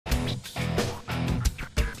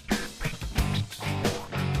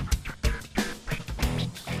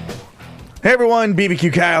Hey everyone,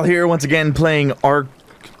 BBQ Kyle here, once again playing ARK.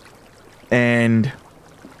 And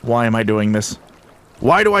why am I doing this?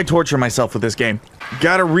 Why do I torture myself with this game?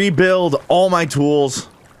 Gotta rebuild all my tools.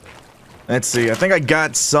 Let's see, I think I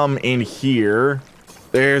got some in here.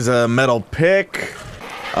 There's a metal pick.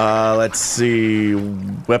 Let's see,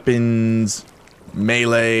 weapons,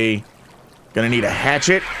 melee. Gonna need a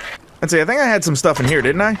hatchet. Let's see, I think I had some stuff in here,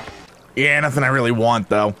 didn't I? Yeah, nothing I really want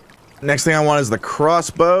though. Next thing I want is the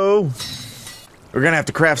crossbow. We're gonna have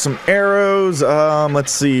to craft some arrows.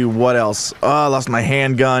 Let's see, what else? Oh, I lost my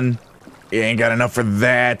handgun. Yeah, ain't got enough for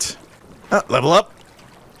that. Level up.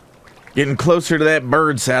 Getting closer to that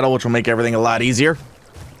bird saddle, which will make everything a lot easier.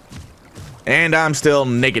 And I'm still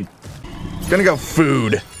naked. Gonna go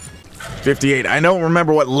food. 58. I don't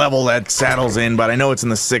remember what level that saddle's in, but I know it's in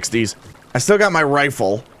the 60s. I still got my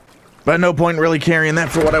rifle, but no point in really carrying that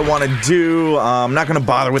for what I want to do. I'm not gonna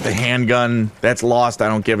bother with the handgun. That's lost. I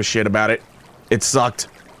don't give a shit about it. It sucked.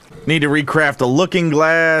 Need to recraft a looking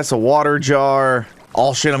glass, a water jar.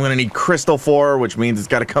 All shit I'm gonna need crystal for, which means it's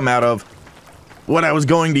gotta come out of what I was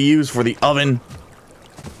going to use for the oven.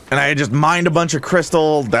 And I had just mined a bunch of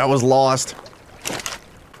crystal. That was lost.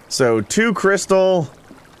 So 2 crystal.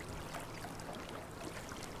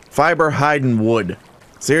 Fiber, hide, and wood.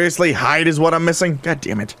 Seriously, hide is what I'm missing? God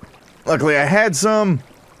damn it. Luckily I had some.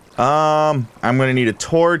 I'm gonna need a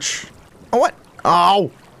torch. Oh, what?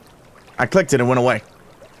 Oh! I clicked it and went away.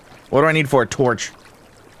 What do I need for a torch?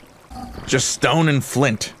 Just stone and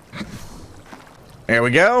flint. There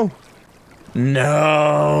we go.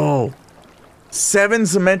 No. 7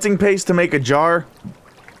 cementing paste to make a jar.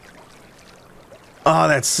 Oh,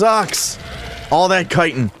 that sucks. All that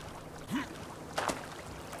chitin.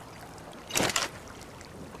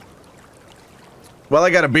 Well,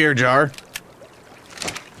 I got a beer jar.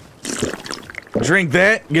 Drink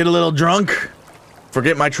that, get a little drunk.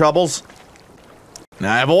 Forget my troubles.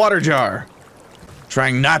 Now I have a water jar.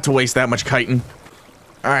 Trying not to waste that much chitin.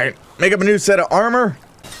 Alright, make up a new set of armor.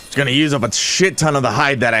 It's gonna use up a shit ton of the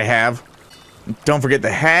hide that I have. Don't forget the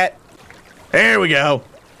hat. There we go.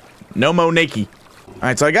 No mo naked.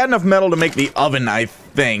 Alright, so I got enough metal to make the oven, I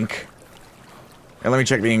think. And let me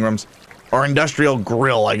check the Ingrams. Or industrial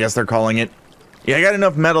grill, I guess they're calling it. Yeah, I got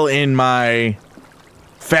enough metal in my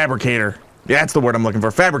fabricator. That's the word I'm looking for,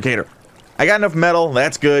 fabricator. I got enough metal,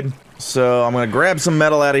 that's good. So I'm gonna grab some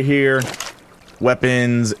metal out of here.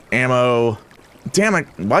 Weapons, ammo. Damn it,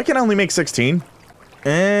 why can I only make 16?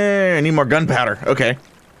 I need more gunpowder, okay.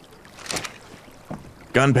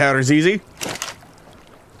 Gunpowder's easy.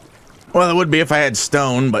 Well, it would be if I had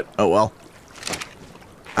stone, but oh well.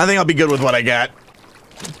 I think I'll be good with what I got.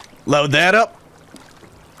 Load that up.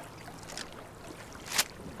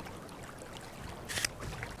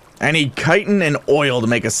 I need chitin and oil to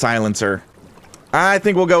make a silencer. I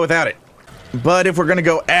think we'll go without it. But if we're gonna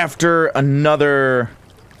go after another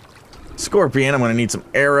scorpion, I'm gonna need some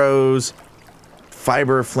arrows,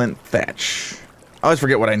 fiber, flint, thatch. I always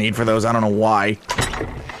forget what I need for those, I don't know why.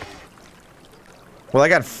 Well, I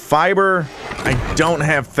got fiber, I don't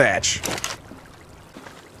have thatch.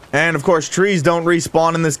 And of course, trees don't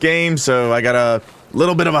respawn in this game, so I got a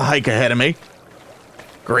little bit of a hike ahead of me.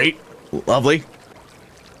 Great, lovely.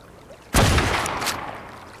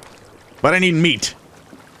 But I need meat.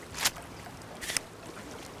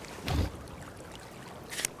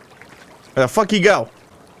 Where the fuck you go?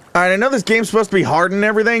 Alright, I know this game's supposed to be hard and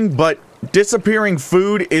everything, but disappearing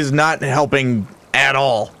food is not helping at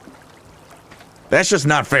all. That's just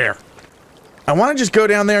not fair. I want to just go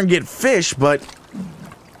down there and get fish, but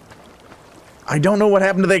I don't know what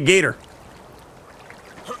happened to that gator.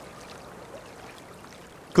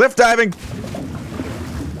 Cliff diving!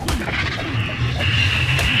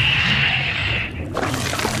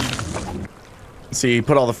 See,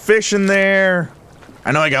 put all the fish in there.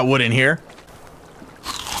 I know I got wood in here.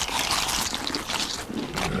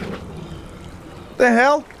 The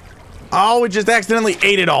hell? Oh, it just accidentally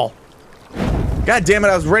ate it all. God damn it,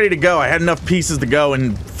 I was ready to go. I had enough pieces to go,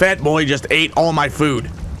 and Fat Boy just ate all my food.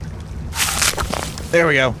 There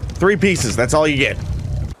we go. 3 pieces, that's all you get.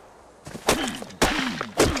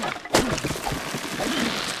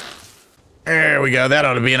 There we go, that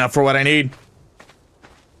ought to be enough for what I need.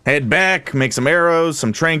 Head back, make some arrows,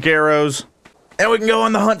 some trank arrows, and we can go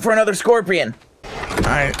on the hunt for another scorpion.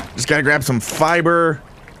 Alright, just gotta grab some fiber,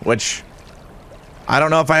 which I don't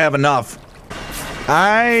know if I have enough.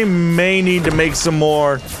 I may need to make some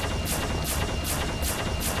more.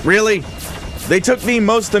 Really? They took the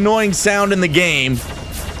most annoying sound in the game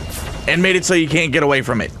and made it so you can't get away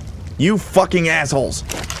from it. You fucking assholes.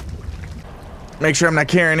 Make sure I'm not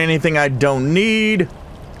carrying anything I don't need.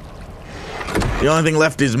 The only thing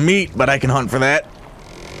left is meat, but I can hunt for that.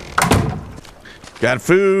 Got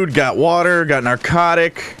food, got water, got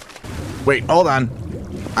narcotic. Wait, hold on.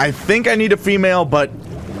 I think I need a female, but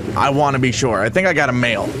I want to be sure. I think I got a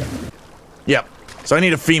male. Yep. So I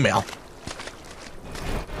need a female.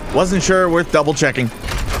 Wasn't sure, worth double checking.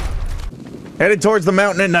 Headed towards the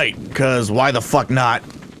mountain at night, because why the fuck not?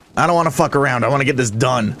 I don't want to fuck around. I want to get this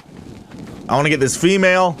done. I want to get this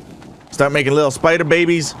female, start making little spider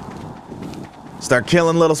babies, start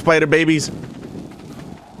killing little spider babies.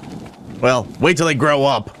 Well, wait till they grow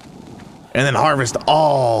up, and then harvest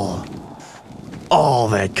all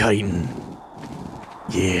that chitin.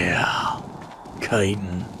 Yeah,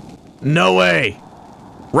 chitin. No way.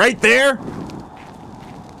 Right there?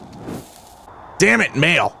 Damn it,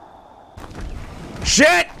 male.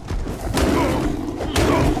 Shit!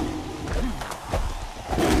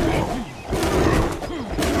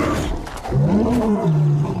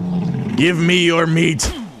 Give me your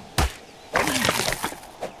meat.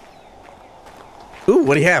 Ooh,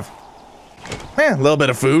 what do you have? A little bit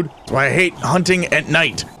of food. That's why I hate hunting at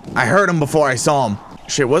night. I heard him before I saw him.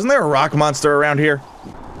 Shit, wasn't there a rock monster around here?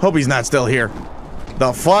 Hope he's not still here.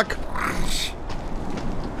 The fuck?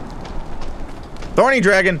 Thorny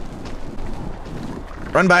dragon.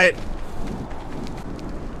 Run by it.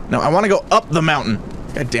 No, I want to go up the mountain.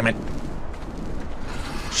 God damn it.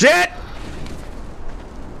 Shit!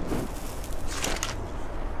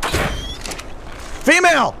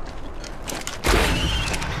 Female!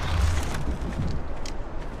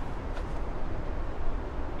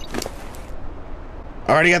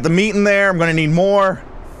 Already got the meat in there. I'm gonna need more.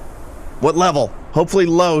 What level? Hopefully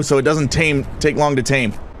low so it doesn't take long to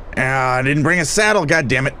tame. I didn't bring a saddle, god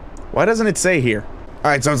damn it. Why doesn't it say here?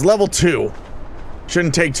 Alright, so it's level 2.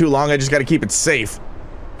 Shouldn't take too long, I just gotta keep it safe.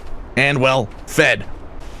 And, well, fed.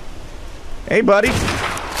 Hey, buddy.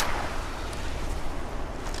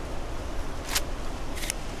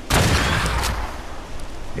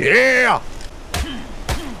 Yeah!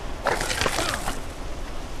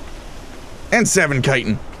 And 7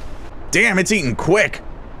 chitin. Damn, it's eating quick.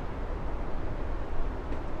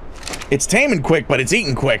 It's taming quick, but it's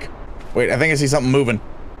eating quick. Wait, I think I see something moving.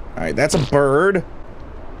 Alright, that's a bird.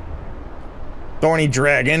 Thorny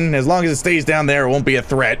dragon. As long as it stays down there, it won't be a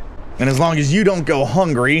threat. And as long as you don't go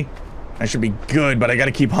hungry, I should be good, but I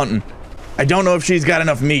gotta keep hunting. I don't know if she's got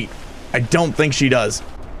enough meat. I don't think she does.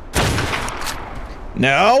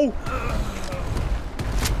 No!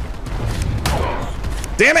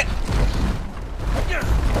 Damn it!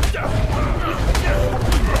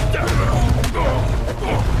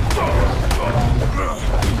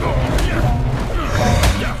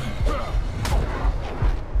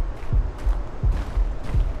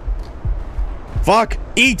 Fuck!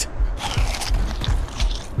 Eat!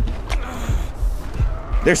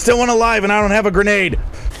 There's still one alive and I don't have a grenade.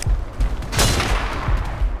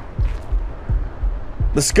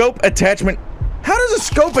 The scope attachment... How does a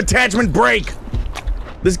scope attachment break?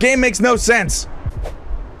 This game makes no sense.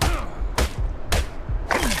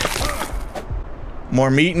 More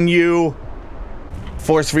meat in you.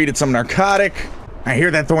 Force feed it some narcotic. I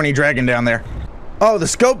hear that thorny dragon down there. Oh, the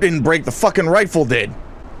scope didn't break, the fucking rifle did.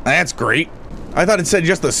 That's great. I thought it said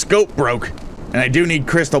just the scope broke. And I do need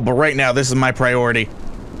crystal, but right now this is my priority.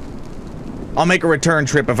 I'll make a return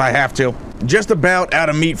trip if I have to. Just about out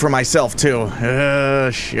of meat for myself, too.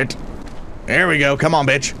 Shit. There we go. Come on,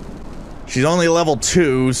 bitch. She's only level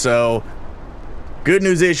 2, so... Good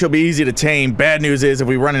news is she'll be easy to tame. Bad news is if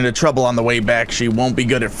we run into trouble on the way back, she won't be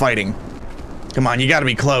good at fighting. Come on, you gotta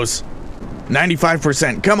be close.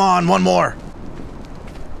 95%. Come on, one more.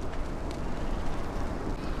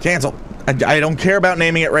 Cancel. I don't care about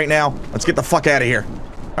naming it right now. Let's get the fuck out of here.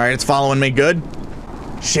 Alright, it's following me. Good.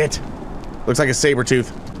 Shit. Looks like a saber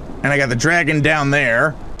tooth. And I got the dragon down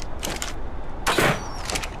there.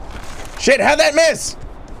 Shit, how'd that miss?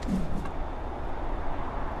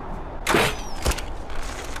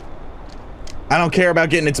 I don't care about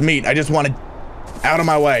getting its meat. I just want it out of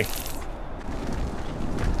my way.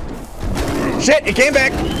 Shit, it came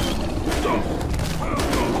back.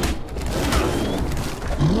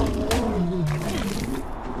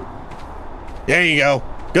 There you go.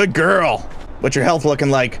 Good girl. What's your health looking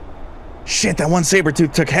like? Shit, that one saber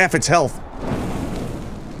tooth took half its health.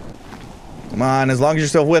 Come on, as long as you're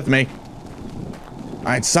still with me.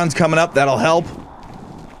 Alright, sun's coming up. That'll help.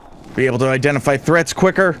 Be able to identify threats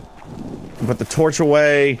quicker. Put the torch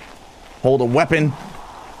away. Hold a weapon.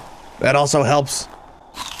 That also helps.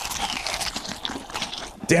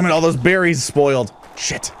 Damn it, all those berries spoiled.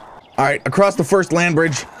 Shit. Alright, across the first land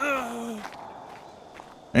bridge.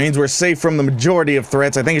 That means we're safe from the majority of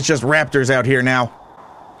threats. I think it's just raptors out here now.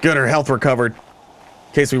 Good, her health recovered.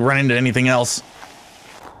 In case we run into anything else.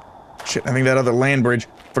 Shit, I think that other land bridge.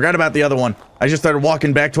 Forgot about the other one. I just started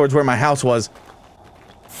walking back towards where my house was.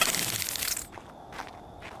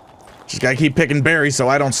 Just gotta keep picking berries so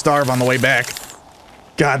I don't starve on the way back.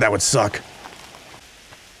 God, that would suck.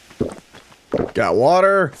 Got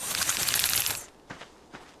water.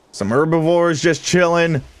 Some herbivores just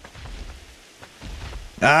chilling.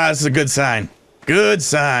 Ah, this is a good sign. Good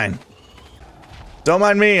sign. Don't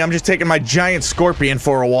mind me, I'm just taking my giant scorpion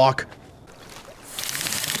for a walk.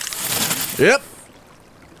 Yep.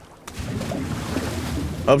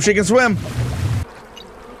 Hope she can swim.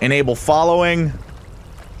 Enable following.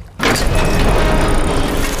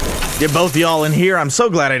 Get both y'all in here. I'm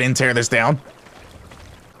so glad I didn't tear this down.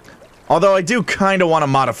 Although I do kind of want to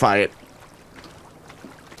modify it.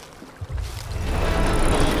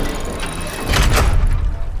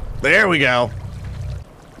 There we go.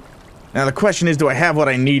 Now the question is, do I have what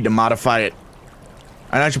I need to modify it?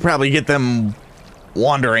 And I should probably get them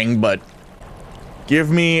wandering, but give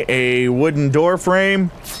me a wooden door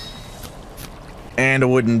frame and a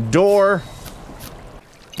wooden door.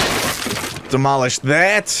 Demolish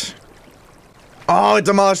that. Oh, it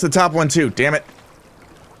demolished the top one too. Damn it.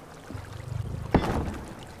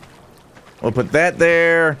 We'll put that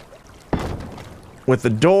there with the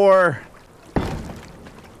door.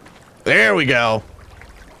 There we go.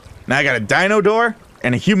 Now I got a dino door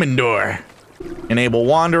and a human door. Enable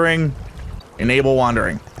wandering. Enable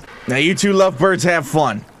wandering. Now you two lovebirds have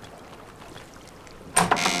fun.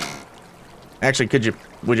 Actually,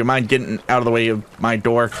 would you mind getting out of the way of my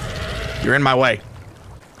door? You're in my way.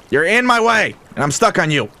 You're in my way, and I'm stuck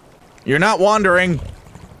on you. You're not wandering.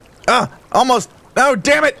 Almost. Oh,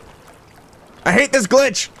 damn it. I hate this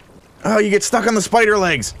glitch. Oh, you get stuck on the spider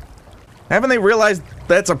legs. Haven't they realized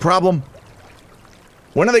that's a problem?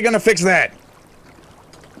 When are they gonna fix that?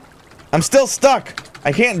 I'm still stuck.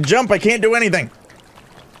 I can't jump. I can't do anything.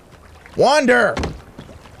 Wander.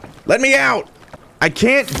 Let me out. I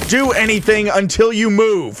can't do anything until you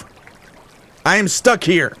move. I am stuck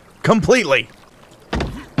here. Completely.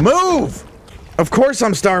 Move! Of course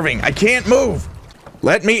I'm starving. I can't move.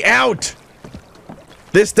 Let me out.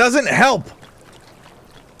 This doesn't help.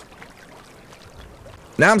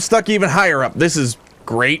 Now I'm stuck even higher up. This is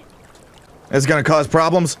great. It's gonna cause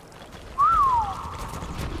problems.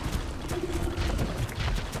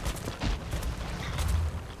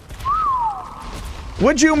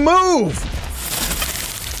 Would you move?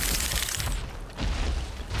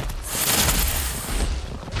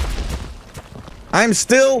 I'm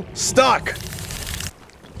still stuck.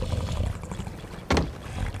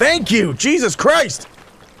 Thank you, Jesus Christ.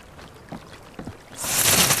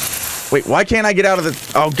 Wait, why can't I get out of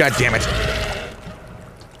the... Oh, God damn it.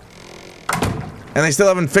 And they still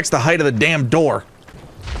haven't fixed the height of the damn door.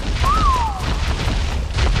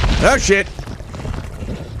 Oh, shit.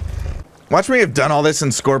 Watch me have done all this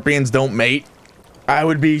and scorpions don't mate. I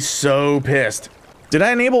would be so pissed. Did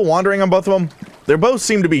I enable wandering on both of them? They both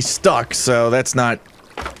seem to be stuck, so that's not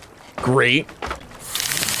great.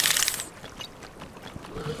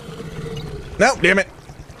 No, damn it.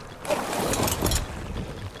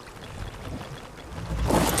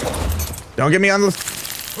 Don't get me on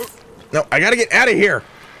the... No, I gotta get out of here.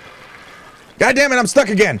 God damn it, I'm stuck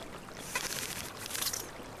again.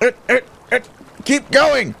 Keep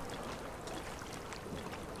going.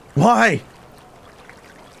 Why?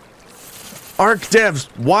 ARK devs,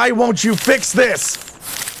 why won't you fix this?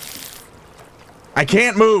 I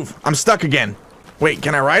can't move. I'm stuck again. Wait,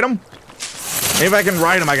 can I ride them? Maybe if I can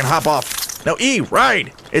ride them, I can hop off. No, E,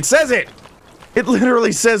 ride. It says it. It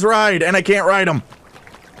literally says ride, and I can't ride them.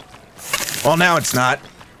 Well, now it's not.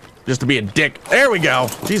 Just to be a dick. There we go.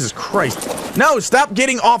 Jesus Christ. No, stop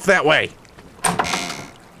getting off that way.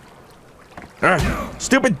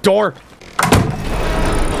 Stupid door.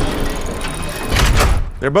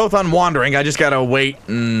 They're both on wandering. I just gotta wait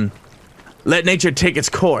and let nature take its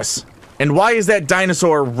course. And why is that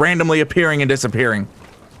dinosaur randomly appearing and disappearing?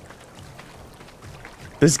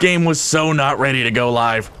 This game was so not ready to go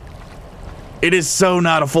live. It is so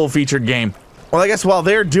not a full-featured game. Well, I guess while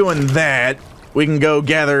they're doing that, we can go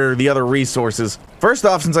gather the other resources. First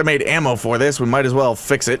off, since I made ammo for this, we might as well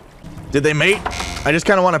fix it. Did they mate? I just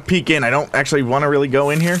kind of want to peek in. I don't actually want to really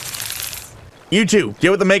go in here. You two,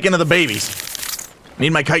 get with the making of the babies.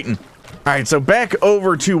 Need my chitin. Alright, so back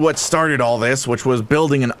over to what started all this, which was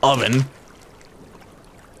building an oven.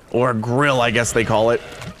 Or a grill, I guess they call it.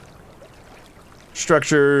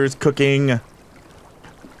 Structures, cooking.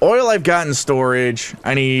 Oil I've got in storage.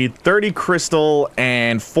 I need 30 crystal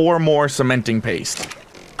and 4 more cementing paste.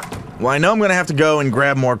 Well, I know I'm gonna have to go and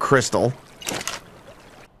grab more crystal.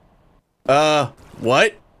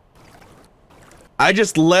 What? I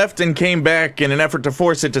just left and came back in an effort to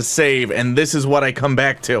force it to save, and this is what I come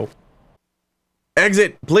back to.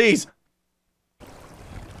 Exit, please.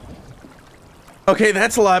 Okay,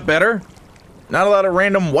 that's a lot better. Not a lot of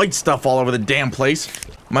random white stuff all over the damn place.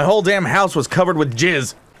 My whole damn house was covered with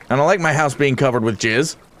jizz. I don't like my house being covered with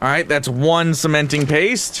jizz. Alright, that's 1 cementing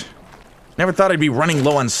paste. Never thought I'd be running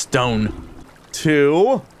low on stone.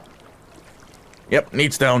 2. Yep,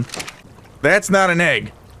 need stone. That's not an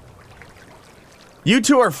egg. You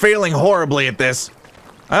two are failing horribly at this.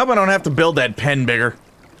 I hope I don't have to build that pen bigger.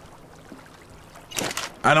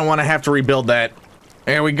 I don't want to have to rebuild that.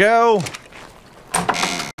 There we go.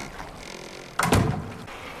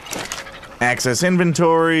 Access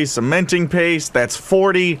inventory, cementing paste, that's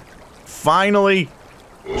 40. Finally.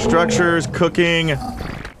 Structures, cooking,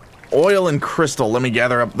 oil and crystal. Let me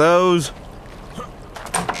gather up those.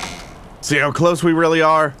 See how close we really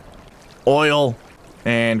are. Oil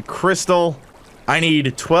and crystal. I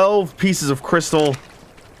need 12 pieces of crystal.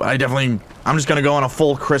 I'm just gonna go on a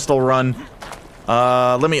full crystal run.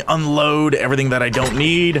 Let me unload everything that I don't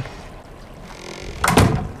need.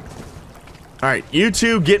 Alright, you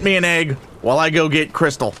two get me an egg while I go get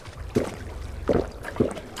crystal.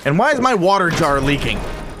 And why is my water jar leaking?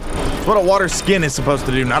 It's what a water skin is supposed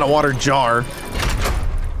to do, not a water jar.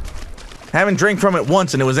 Haven't drank from it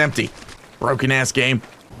once and it was empty. Broken ass game.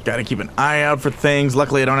 Gotta keep an eye out for things.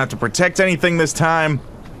 Luckily I don't have to protect anything this time.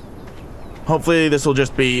 Hopefully this will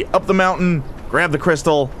just be up the mountain, grab the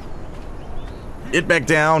crystal, get back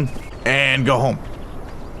down, and go home.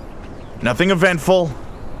 Nothing eventful.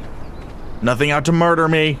 Nothing out to murder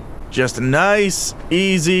me. Just a nice,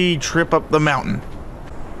 easy trip up the mountain.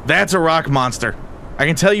 That's a rock monster. I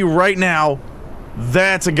can tell you right now,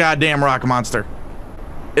 that's a goddamn rock monster.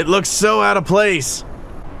 It looks so out of place.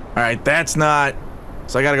 Alright, that's not...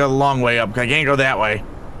 So I gotta go the long way up. I can't go that way.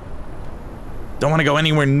 Don't want to go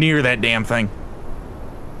anywhere near that damn thing.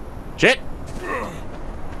 Shit!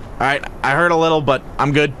 Alright, I hurt a little, but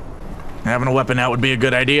I'm good. Having a weapon out would be a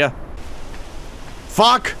good idea.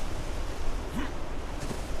 Fuck!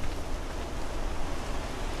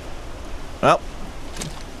 Well.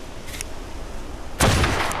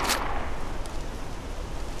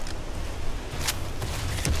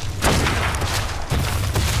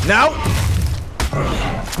 No!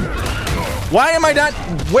 Why am I not?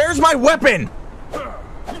 Where's my weapon?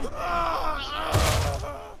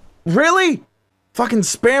 Really? Fucking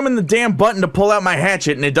spamming the damn button to pull out my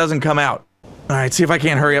hatchet and it doesn't come out. Alright, see if I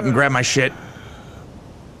can't hurry up and grab my shit.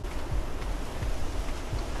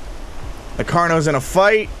 The Carno's in a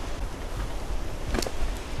fight.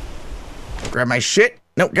 Grab my shit.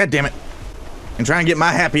 Nope, goddammit. And try and get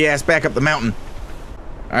my happy ass back up the mountain.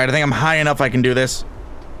 Alright, I think I'm high enough I can do this.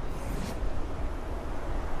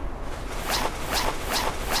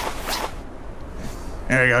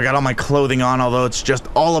 There you go, I got all my clothing on, although it's just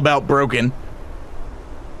all about broken.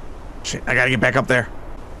 Shit, I gotta get back up there.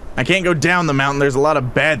 I can't go down the mountain, there's a lot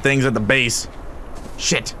of bad things at the base.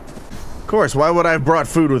 Shit. Of course, why would I have brought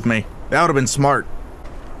food with me? That would have been smart.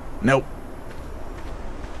 Nope.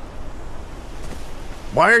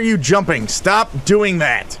 Why are you jumping? Stop doing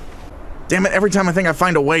that. Damn it, every time I think I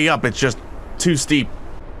find a way up, it's just too steep.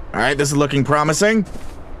 Alright, this is looking promising.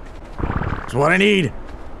 It's what I need.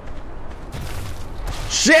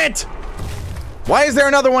 Shit! Why is there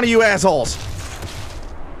another one of you assholes?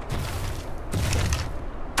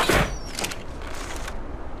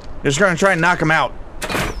 Just gonna try and knock him out.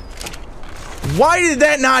 Why did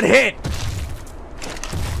that not hit?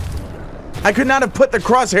 I could not have put the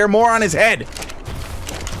crosshair more on his head.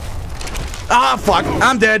 Ah, fuck.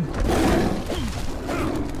 I'm dead.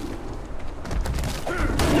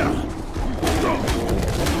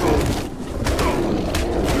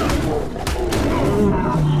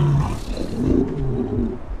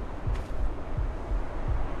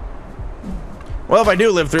 Well, if I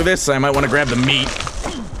do live through this, I might want to grab the meat.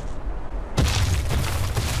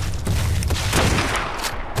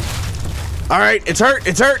 Alright, it's hurt,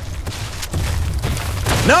 it's hurt.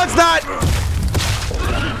 No, it's not!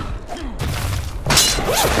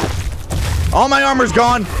 All my armor's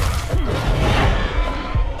gone.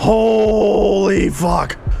 Holy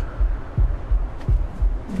fuck.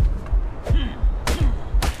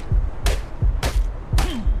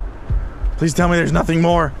 Please tell me there's nothing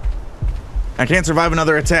more. I can't survive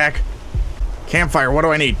another attack. Campfire, what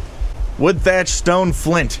do I need? Wood, thatch, stone,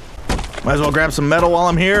 flint. Might as well grab some metal while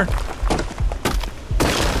I'm here.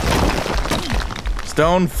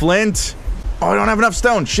 Stone, flint. Oh, I don't have enough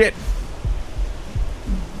stone. Shit.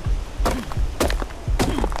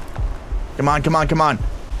 Come on, come on, come on.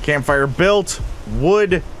 Campfire built.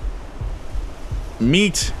 Wood.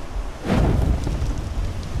 Meat.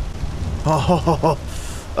 Oh,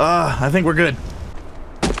 I think we're good.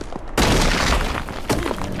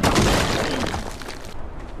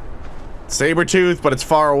 Saber-tooth, but it's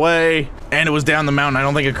far away. And it was down the mountain. I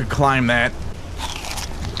don't think I could climb that.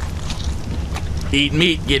 Eat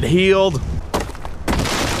meat, get healed.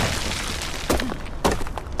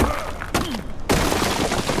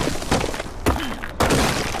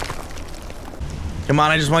 Come on,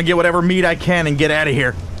 I just want to get whatever meat I can and get out of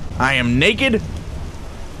here. I am naked.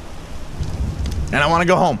 And I want to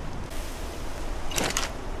go home.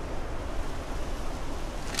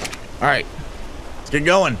 Alright. Let's get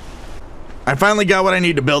going. I finally got what I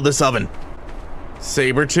need to build this oven.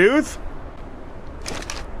 Saber-tooth.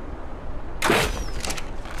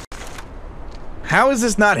 How is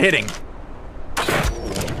this not hitting?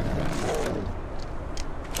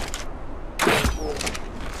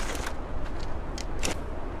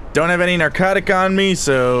 Don't have any narcotic on me,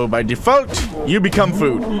 so by default, you become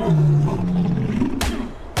food.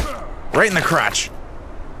 Right in the crotch.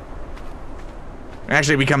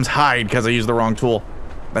 Actually, it becomes hide because I used the wrong tool.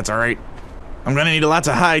 That's alright. I'm gonna need lots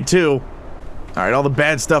of hide, too. Alright, all the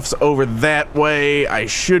bad stuff's over that way. I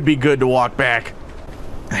should be good to walk back.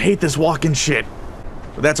 I hate this walking shit.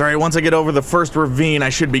 But that's alright, once I get over the first ravine, I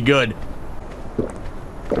should be good.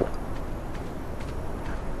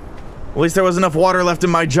 At least there was enough water left in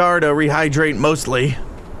my jar to rehydrate mostly.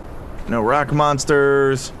 No rock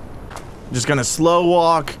monsters. Just gonna slow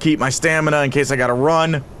walk, keep my stamina in case I gotta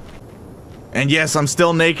run. And yes, I'm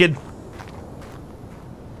still naked.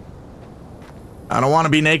 I don't want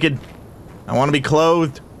to be naked. I want to be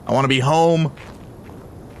clothed. I want to be home.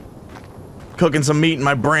 Cooking some meat in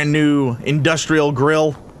my brand new industrial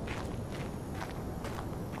grill.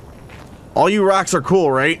 All you rocks are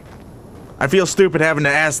cool, right? I feel stupid having to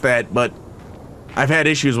ask that, but I've had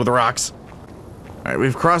issues with rocks. Alright,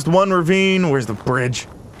 we've crossed one ravine. Where's the bridge?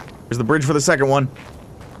 Where's the bridge for the second one?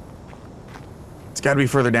 It's gotta be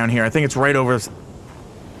further down here. I think it's right over...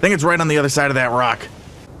 I think it's right on the other side of that rock.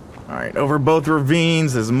 Alright, over both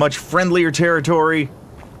ravines. There's much friendlier territory.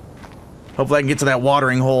 Hopefully I can get to that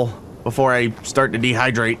watering hole before I start to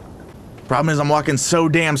dehydrate. Problem is I'm walking so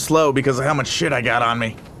damn slow because of how much shit I got on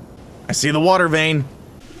me. I see the water vein.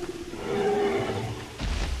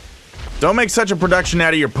 Don't make such a production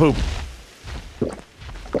out of your poop.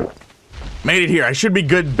 Made it here. I should be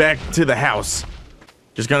good back to the house.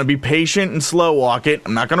 Just gonna be patient and slow walk it.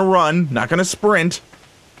 I'm not gonna run, not gonna sprint.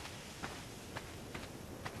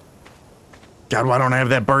 God, why don't I have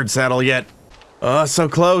that bird saddle yet? So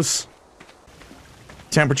close.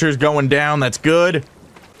 Temperature's going down, that's good.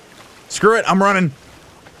 Screw it, I'm running.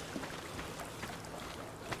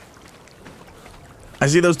 I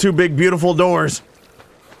see those two big, beautiful doors.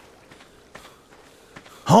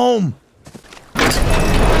 Home!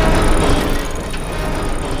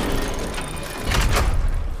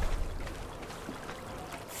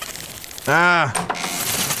 Ah.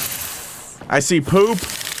 I see poop.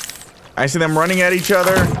 I see them running at each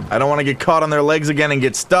other. I don't want to get caught on their legs again and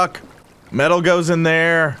get stuck. Metal goes in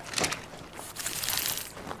there.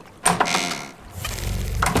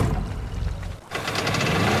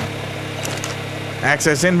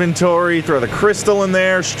 Access inventory, throw the crystal in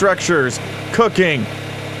there. Structures, cooking,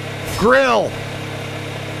 grill.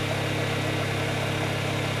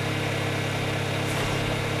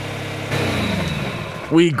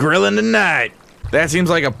 We grilling tonight. That seems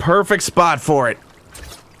like a perfect spot for it.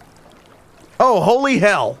 Oh, holy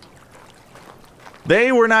hell.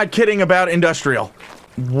 They were not kidding about industrial.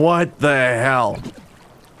 What the hell?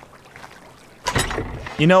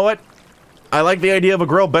 You know what? I like the idea of a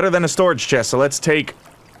grill better than a storage chest, so let's take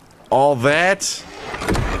all that.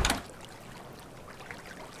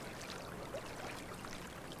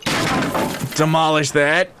 Demolish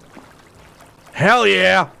that. Hell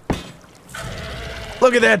yeah!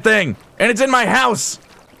 Look at that thing! And it's in my house!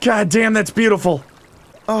 God damn, that's beautiful.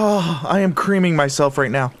 Oh, I am creaming myself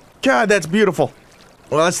right now. God, that's beautiful.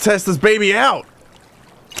 Well, let's test this baby out.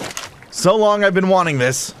 So long I've been wanting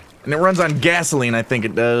this. And it runs on gasoline, I think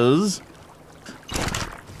it does.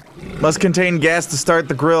 Must contain gas to start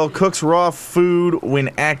the grill. Cooks raw food when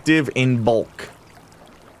active in bulk.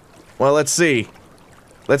 Well, let's see.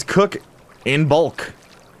 Let's cook in bulk.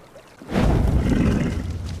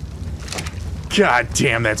 God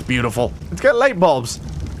damn, that's beautiful. It's got light bulbs.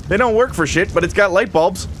 They don't work for shit, but it's got light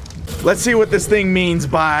bulbs. Let's see what this thing means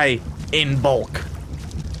by in bulk.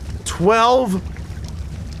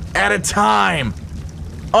 12 at a time.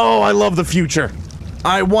 Oh, I love the future.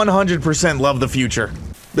 I 100% love the future.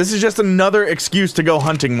 This is just another excuse to go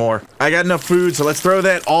hunting more. I got enough food, so let's throw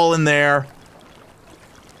that all in there.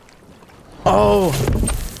 Oh,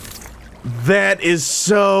 that is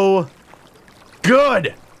so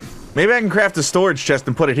good. Maybe I can craft a storage chest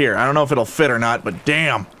and put it here. I don't know if it'll fit or not, but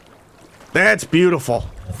damn. That's beautiful.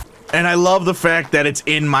 And I love the fact that it's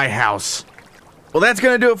in my house. Well, that's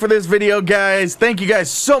gonna do it for this video, guys. Thank you guys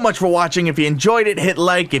so much for watching. If you enjoyed it, hit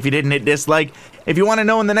like. If you didn't, hit dislike. If you want to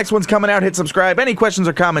know when the next one's coming out, hit subscribe. Any questions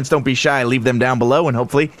or comments, don't be shy. Leave them down below, and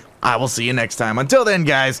hopefully I will see you next time. Until then,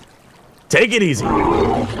 guys, take it easy.